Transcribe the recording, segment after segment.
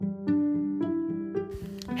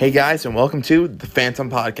Hey guys, and welcome to the Phantom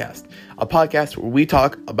Podcast, a podcast where we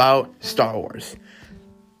talk about Star Wars.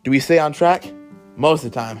 Do we stay on track? Most of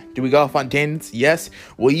the time. Do we go off on tangents? Yes.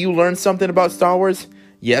 Will you learn something about Star Wars?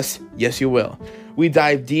 Yes you will. We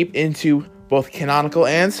dive deep into both canonical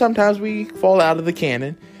and sometimes we fall out of the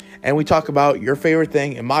canon, and we talk about your favorite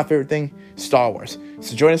thing and my favorite thing, Star Wars.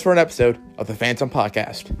 So join us for an episode of the Phantom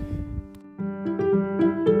Podcast.